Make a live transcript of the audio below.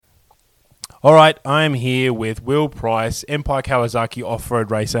All right, I'm here with Will Price, Empire Kawasaki off-road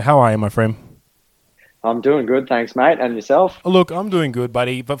racer. How are you, my friend? I'm doing good, thanks, mate. And yourself? Oh, look, I'm doing good,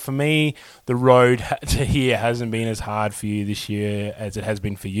 buddy. But for me, the road to here hasn't been as hard for you this year as it has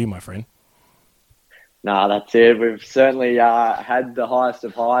been for you, my friend. Nah, that's it. We've certainly had the highest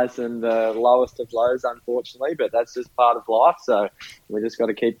of highs and the lowest of lows, unfortunately, but that's just part of life. So we just got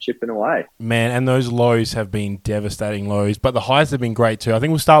to keep chipping away. Man, and those lows have been devastating lows, but the highs have been great too. I think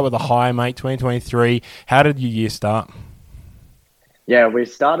we'll start with the high, mate, 2023. How did your year start? Yeah, we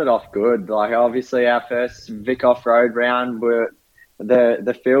started off good. Like obviously, our first Vic off road round,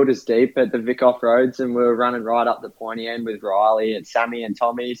 the field is deep at the Vic off roads, and we were running right up the pointy end with Riley and Sammy and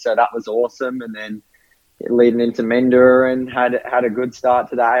Tommy. So that was awesome. And then leading into Mendura and had a good start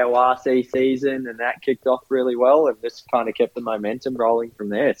to the AORC season, and that kicked off really well and just kind of kept the momentum rolling from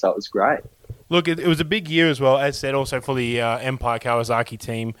there. So it was great. Look, it was a big year as well, as said, also for the Empire Kawasaki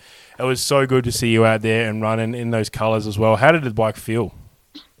team. It was so good to see you out there and running in those colours as well. How did the bike feel?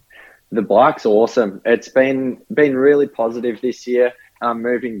 The bike's awesome. It's been really positive this year.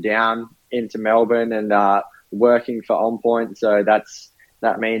 Moving down into Melbourne and working for Onpoint, so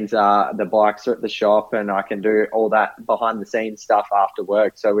that means the bikes are at the shop and I can do all that behind the scenes stuff after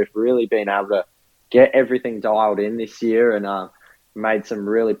work. So we've really been able to get everything dialed in this year and made some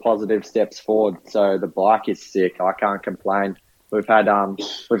really positive steps forward. So the bike is sick. I can't complain. We've got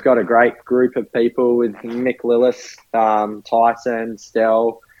a great group of people with Nick Lillis, Tyson,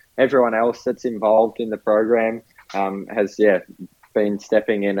 Stell, everyone else that's involved in the program has been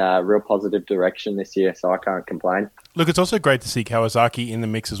stepping in a real positive direction this year. So I can't complain. Look, it's also great to see Kawasaki in the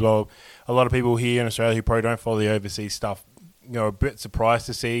mix as well. A lot of people here in Australia who probably don't follow the overseas stuff, are a bit surprised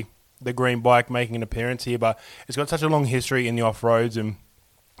to see the green bike making an appearance here, but it's got such a long history in the off-roads and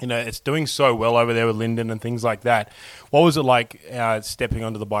it's doing so well over there with Linden and things like that. What was it like stepping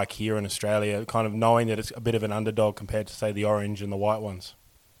onto the bike here in Australia, kind of knowing that it's a bit of an underdog compared to, say, the orange and the white ones?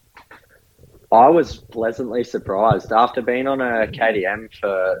 I was pleasantly surprised after being on a KTM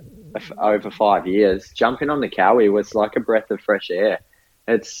for over 5 years. Jumping on the Cowie was like a breath of fresh air.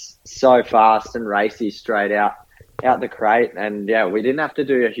 It's so fast and racy straight out the crate, and yeah, we didn't have to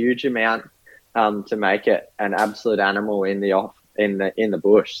do a huge amount to make it an absolute animal in the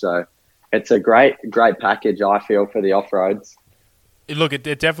bush. So it's a great package, I feel, for the off roads. Look, it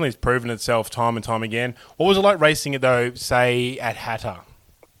definitely has proven itself time and time again. What was it like racing it though, say at Hatta?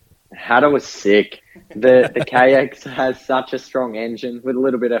 Hatta was sick. The KX has such a strong engine with a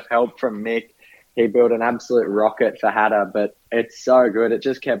little bit of help from Mick. He built an absolute rocket for Hatta, but it's so good. It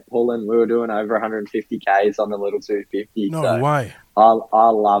just kept pulling. We were doing over 150 Ks on the little 250. No way. I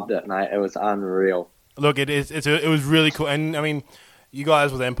loved it, mate. It was unreal. Look, it was really cool. And, I mean, you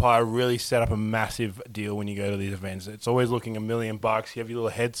guys with Empire really set up a massive deal when you go to these events. It's always looking $1 million. You have your little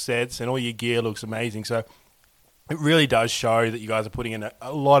headsets and all your gear looks amazing. So it really does show that you guys are putting in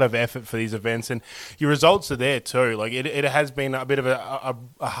a lot of effort for these events, and your results are there too. Like it has been a bit of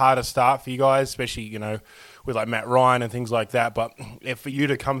a harder start for you guys, especially with like Matt Ryan and things like that. But for you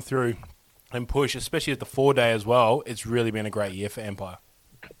to come through and push, especially at the 4-day as well, it's really been a great year for Empire.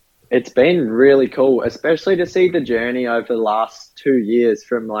 It's been really cool, especially to see the journey over the last 2 years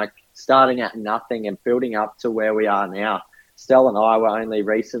from like starting at nothing and building up to where we are now. Stell and I were only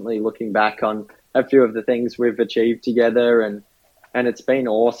recently looking back on a few of the things we've achieved together, and it's been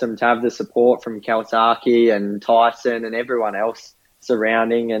awesome to have the support from Kawasaki and Tyson and everyone else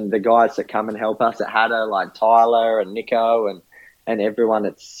surrounding, and the guys that come and help us at Hatta like Tyler and Nico and everyone.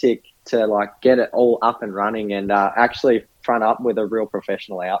 It's sick to like get it all up and running and actually front up with a real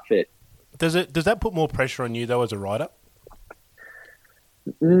professional outfit. Does that put more pressure on you though as a rider?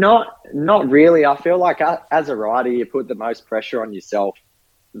 Not really. I feel like as a rider you put the most pressure on yourself.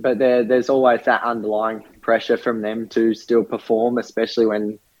 But there's always that underlying pressure from them to still perform, especially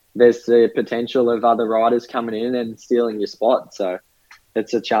when there's the potential of other riders coming in and stealing your spot. So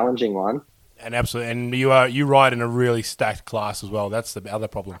it's a challenging one. And absolutely, and you ride in a really stacked class as well. That's the other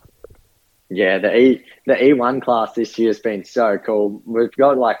problem. Yeah, the E1 class this year has been so cool. We've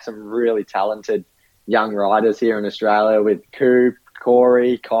got like some really talented young riders here in Australia with Coop,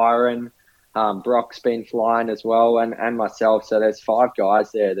 Corey, Kyron. Brock's been flying as well, and myself. So there's 5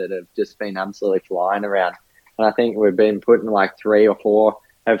 guys there that have just been absolutely flying around. And I think we've been putting like 3 or 4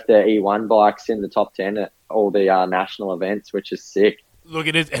 of the E1 bikes in the top 10 at all the national events, which is sick. Look,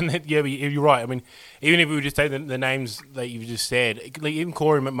 it is, and yeah, you're right. I mean, even if we would just take the names that you've just said, like even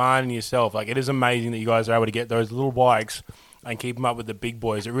Corey McMahon and yourself, like it is amazing that you guys are able to get those little bikes and keep them up with the big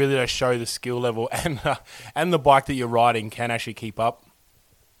boys. It really does show the skill level and the bike that you're riding can actually keep up.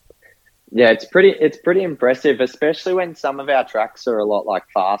 Yeah, it's pretty impressive, especially when some of our tracks are a lot like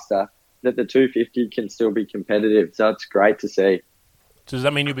faster. that the 250 can still be competitive. So it's great to see. So does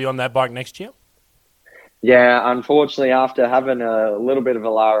that mean you'll be on that bike next year? Yeah, unfortunately, after having a little bit of a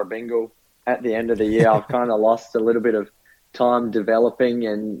Lara Bingle at the end of the year, I've kind of lost a little bit of time developing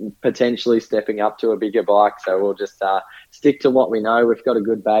and potentially stepping up to a bigger bike. So we'll just stick to what we know. We've got a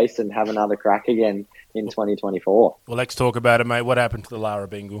good base and have another crack again in 2024. Well, let's talk about it, mate. What happened to the Lara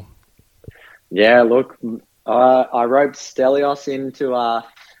Bingle? Yeah, look, I roped Stelios into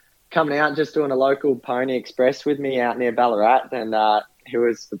coming out, just doing a local Pony Express with me out near Ballarat, and he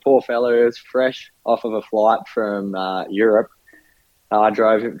was the poor fellow who was fresh off of a flight from Europe. I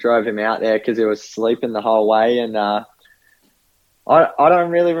drove him out there because he was sleeping the whole way, and I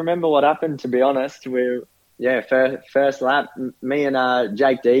don't really remember what happened, to be honest. First lap, me and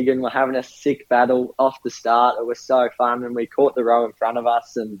Jake Deegan were having a sick battle off the start. It was so fun, and we caught the row in front of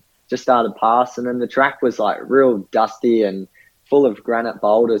us and just started passing, and the track was like real dusty and full of granite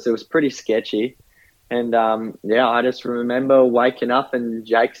boulders. It was pretty sketchy. And I just remember waking up and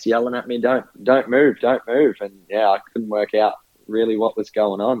Jake's yelling at me, don't move. And I couldn't work out really what was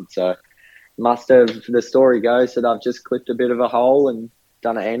going on. So the story goes that I've just clipped a bit of a hole and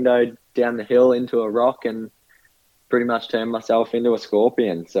done an endo down the hill into a rock and pretty much turned myself into a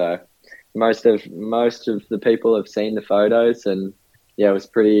scorpion. So most of the people have seen the photos, and it was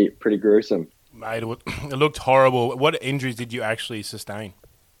pretty gruesome. Mate, it looked horrible. What injuries did you actually sustain?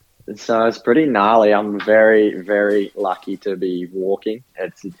 So it's pretty gnarly. I'm very, very lucky to be walking.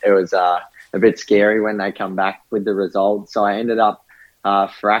 It was a bit scary when they come back with the results. So I ended up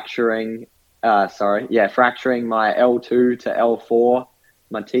fracturing my L2 to L4,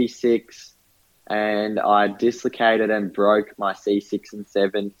 my T6, and I dislocated and broke my C6 and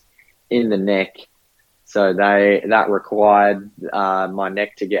 7 in the neck. So that required my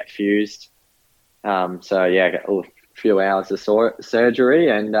neck to get fused. A few hours of surgery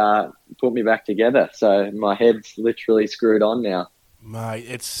and put me back together. So my head's literally screwed on now. Mate,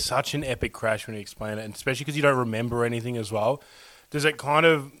 it's such an epic crash when you explain it, and especially because you don't remember anything as well. Does it kind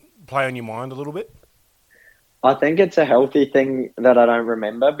of play on your mind a little bit? I think it's a healthy thing that I don't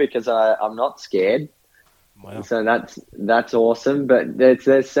remember because I'm not scared. Wow. So that's awesome. But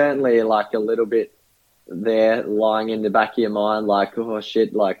there's certainly like a little bit there lying in the back of your mind, like, oh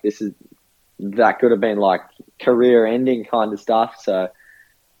shit, like that could have been like career ending kind of stuff. So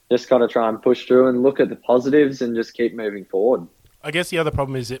just got to try and push through and look at the positives and just keep moving forward. I guess the other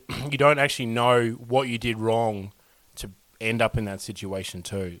problem is that you don't actually know what you did wrong to end up in that situation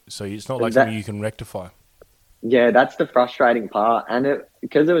too. So it's not like something you can rectify. Yeah, that's the frustrating part. And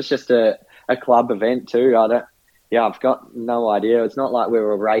because it was just a club event too, I've got no idea. It's not like we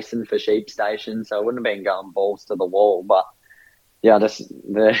were racing for sheep stations, so I wouldn't have been going balls to the wall. But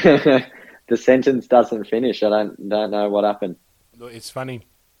the sentence doesn't finish. I don't know what happened. It's funny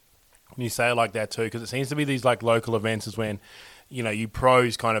when you say it like that too, because it seems to be these like local events is when, you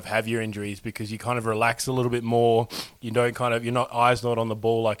pros kind of have your injuries because you kind of relax a little bit more. You don't eyes not on the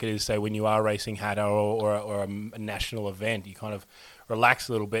ball like it is, say, when you are racing Hatta or a national event. You kind of relax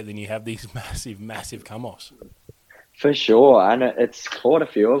a little bit, then you have these massive come-offs. For sure, and it's caught a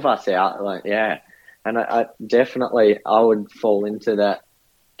few of us out. And I definitely would fall into that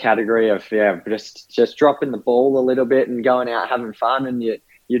category of just dropping the ball a little bit and going out having fun, and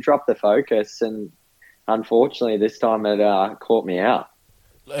you drop the focus, and unfortunately this time it caught me out.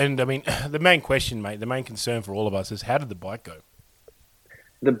 And I mean, the main question, mate, the main concern for all of us is, how did the bike go?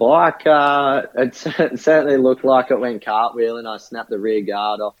 The bike, it certainly looked like it went cartwheeling. I snapped the rear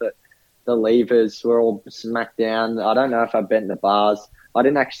guard off it. The levers were all smacked down. I don't know if I bent the bars. I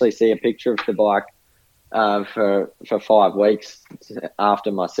didn't actually see a picture of the bike for 5 weeks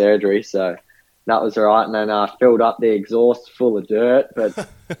after my surgery, so that was all right. And then I filled up the exhaust full of dirt, but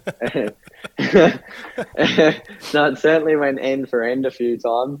no, it certainly went end for end a few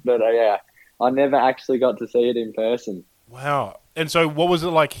times. But I never actually got to see it in person. Wow. And so what was it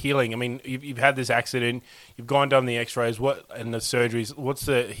like healing? I mean, you've had this accident, you've gone down the x-rays and the surgeries. What's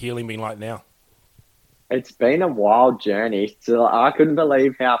the healing been like now? It's been a wild journey. So I couldn't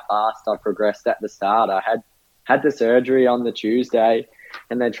believe how fast I progressed at the start. I had the surgery on the Tuesday,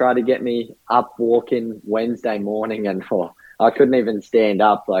 and they tried to get me up walking Wednesday morning, and I couldn't even stand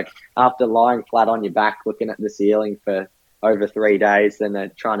up. Like, after lying flat on your back looking at the ceiling for over 3 days, then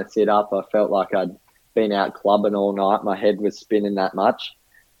they're trying to sit up, I felt like I'd been out clubbing all night. My head was spinning that much.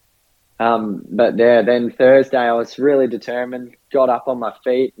 Then Thursday I was really determined, got up on my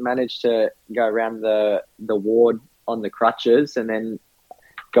feet, managed to go around the ward on the crutches, and then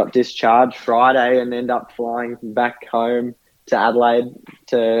got discharged Friday and ended up flying back home to Adelaide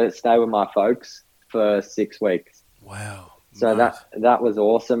to stay with my folks for 6 weeks. Wow. So Nice. that was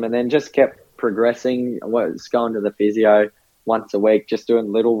awesome. And then just kept progressing. I was going to the physio once a week, just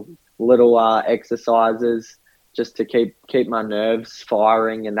doing little exercises just to keep my nerves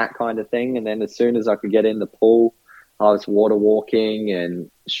firing and that kind of thing. And then as soon as I could get in the pool, I was water walking and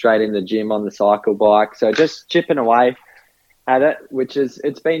straight in the gym on the cycle bike. So just chipping away at it,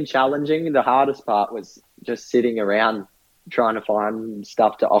 it's been challenging. The hardest part was just sitting around trying to find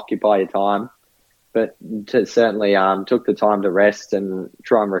stuff to occupy your time. But certainly took the time to rest and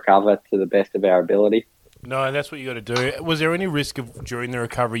try and recover to the best of our ability. No, and that's what you got to do. Was there any risk of during the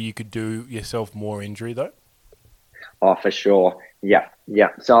recovery you could do yourself more injury though? Oh, for sure. Yeah.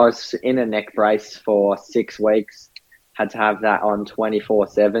 So I was in a neck brace for 6 weeks. Had to have that on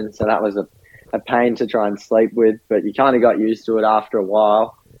 24/7. So that was a pain to try and sleep with, but you kind of got used to it after a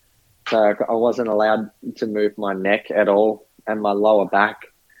while. So I wasn't allowed to move my neck at all, and my lower back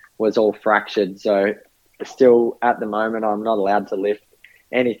was all fractured. So still at the moment, I'm not allowed to lift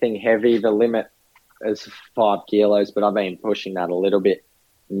anything heavy. The limit is 5 kilos, but I've been pushing that a little bit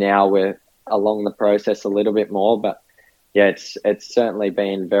now. We're along the process a little bit more, but yeah, it's certainly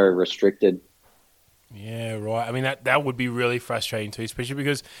been very restricted. Yeah, right. I mean, that would be really frustrating too, especially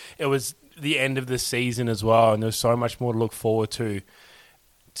because it was the end of the season as well, and there's so much more to look forward to.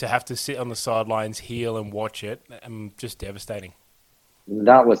 To have to sit on the sidelines, heal and watch it, just devastating.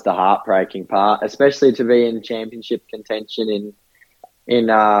 That was the heartbreaking part, especially to be in championship contention in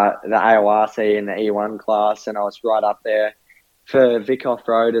the AORC in the E1 class, and I was right up there for Vic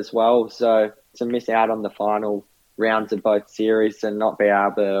Off-Road as well. So to miss out on the final rounds of both series and not be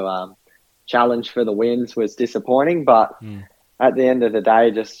able to challenge for the wins was disappointing. But at the end of the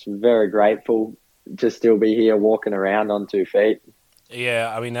day, just very grateful to still be here walking around on 2 feet.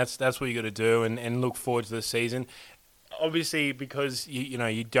 Yeah, I mean, that's what you got to do and look forward to the season. Obviously, because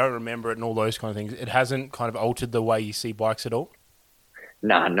you don't remember it and all those kind of things, it hasn't kind of altered the way you see bikes at all?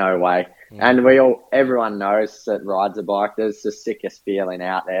 Nah, no way. And everyone knows that rides a bike. There's the sickest feeling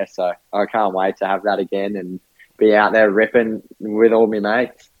out there. So I can't wait to have that again and be out there ripping with all my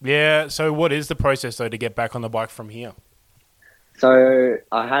mates. Yeah, so what is the process, though, to get back on the bike from here? So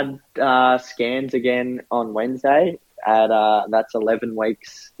I had scans again on Wednesday. That's 11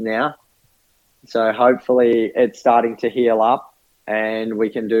 weeks now. So hopefully it's starting to heal up and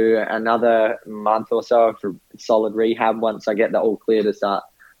we can do another month or so of solid rehab once I get the all clear to start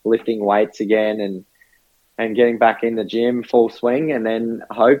lifting weights again and getting back in the gym full swing. And then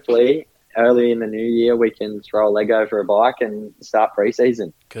hopefully early in the new year we can throw a leg over a bike and start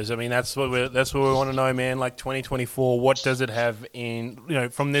pre-season. Because, I mean, that's what we want to know, man. Like 2024, what does it have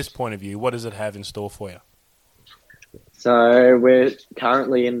from this point of view, what does it have in store for you? So we're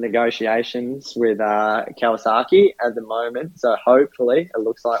currently in negotiations with Kawasaki at the moment. So hopefully it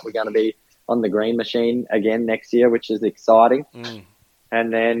looks like we're going to be on the green machine again next year, which is exciting.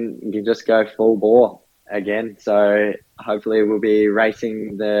 And then you just go full bore again. So hopefully we'll be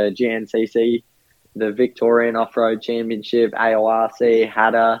racing the GNCC, the Victorian Off-Road Championship, AORC,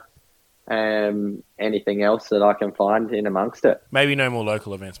 Hatter, anything else that I can find in amongst it. Maybe no more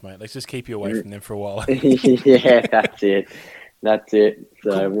local events, mate. Let's just keep you away from them for a while. Yeah, that's it.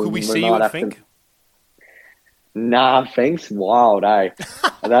 So could we see you at Fink? Nah, Fink's wild, eh?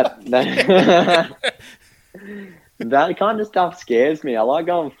 That kind of stuff scares me. I like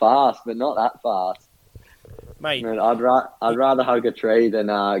going fast, but not that fast. Mate, I'd rather hug a tree than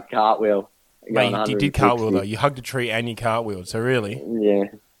cartwheel. Mate, you did cartwheel though. You hugged a tree and you cartwheeled. So really,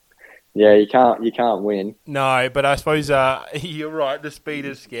 yeah, you can't win. No, but I suppose you're right. The speed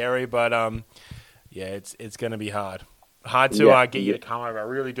is scary, but it's going to be hard. Hard to get you to come over. I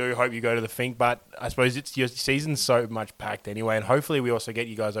really do hope you go to the Fink, but I suppose it's your season's so much packed anyway, and hopefully we also get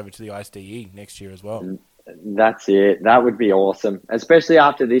you guys over to the ISDE next year as well. That's it. That would be awesome, especially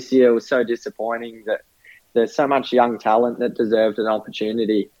after this year. It was so disappointing that there's so much young talent that deserved an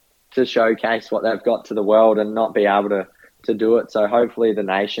opportunity to showcase what they've got to the world and not be able to do it. So hopefully the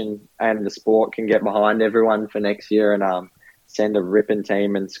nation and the sport can get behind everyone for next year and send a ripping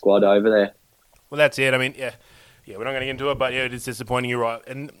team and squad over there. Well, that's it. I mean, yeah, we're not going to get into it, but yeah, it is disappointing. You're right.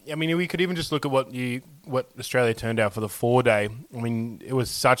 And I mean, we could even just look at what Australia turned out for the 4-day. I mean, it was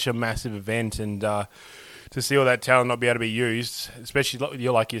such a massive event, and to see all that talent not be able to be used, especially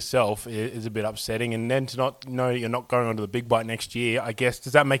you're like yourself, is a bit upsetting. And then to not know you're not going on to the big bite next year, I guess,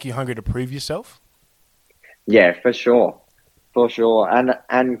 does that make you hungry to prove yourself? Yeah, for sure.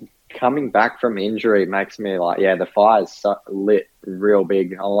 And coming back from injury makes me the fire's lit real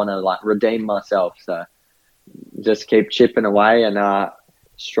big. I want to redeem myself. So just keep chipping away and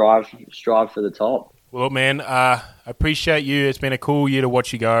strive for the top. Well, man, I appreciate you. It's been a cool year to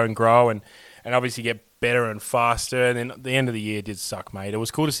watch you go and grow and obviously get better and faster. And then at the end of the year did suck, mate. It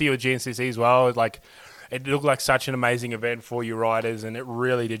was cool to see you at GNCC as well. Like, it looked like such an amazing event for you riders, and it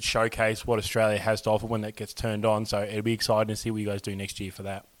really did showcase what Australia has to offer when that gets turned on. So it'll be exciting to see what you guys do next year for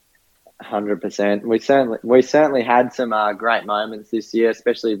that. 100%. We certainly had some great moments this year,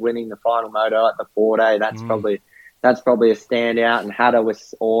 especially winning the final moto at the 4-day. That's probably a standout. And Hatter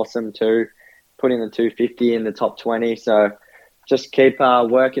was awesome too, putting the 250 in the top 20. So just keep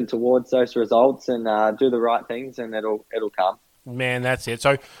working towards those results and do the right things, and it'll come. Man, that's it.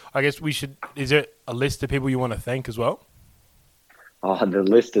 So I guess we should. Is there a list of people you want to thank as well? Oh, the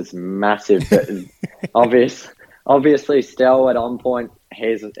list is massive. But obviously, Stel at Onpoint.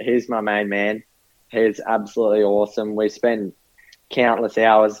 He's my main man. He's absolutely awesome. We spend countless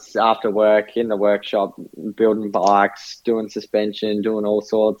hours after work in the workshop building bikes, doing suspension, doing all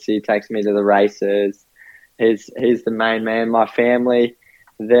sorts. He takes me to the races. He's the main man. My family,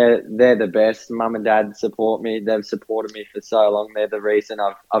 they're the best. Mum and Dad support me. They've supported me for so long. They're the reason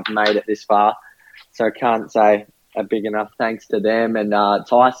I've made it this far. So I can't say a big enough thanks to them. And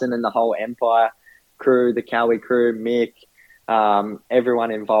Tyson and the whole Empire crew, the Cowie crew, Mick,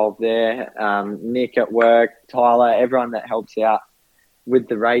 everyone involved there, Nick at work, Tyler, everyone that helps out with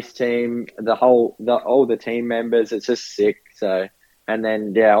the race team, all the team members. It's just sick. So, and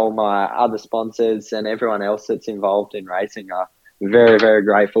then all my other sponsors and everyone else that's involved in racing are very, very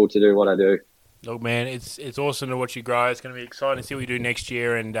grateful to do what I do. Look, man, it's awesome to watch you grow. It's going to be exciting to see what you do next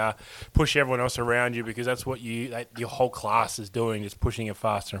year and push everyone else around you, because that's what your whole class is doing, just pushing it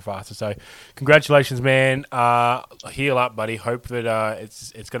faster and faster. So congratulations, man. Heal up, buddy. Hope that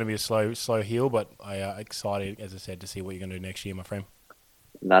it's going to be a slow heal, but I'm excited, as I said, to see what you're going to do next year, my friend.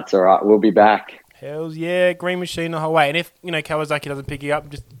 That's all right. We'll be back. Hells yeah, Green Machine the whole way. And if Kawasaki doesn't pick you up,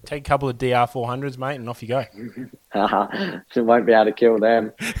 just take a couple of DR400s, mate, and off you go. Won't be able to kill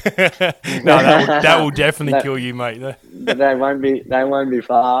them. No, that will definitely kill you, mate. They won't be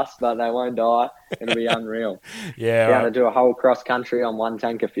fast, but they won't die. It'll be unreal. Yeah, be able to do a whole cross country on one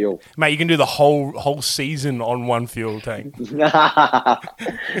tank of fuel, mate. You can do the whole season on one fuel tank. Yeah,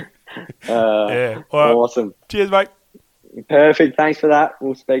 right. Awesome. Cheers, mate. Perfect. Thanks for that.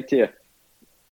 We'll speak to you.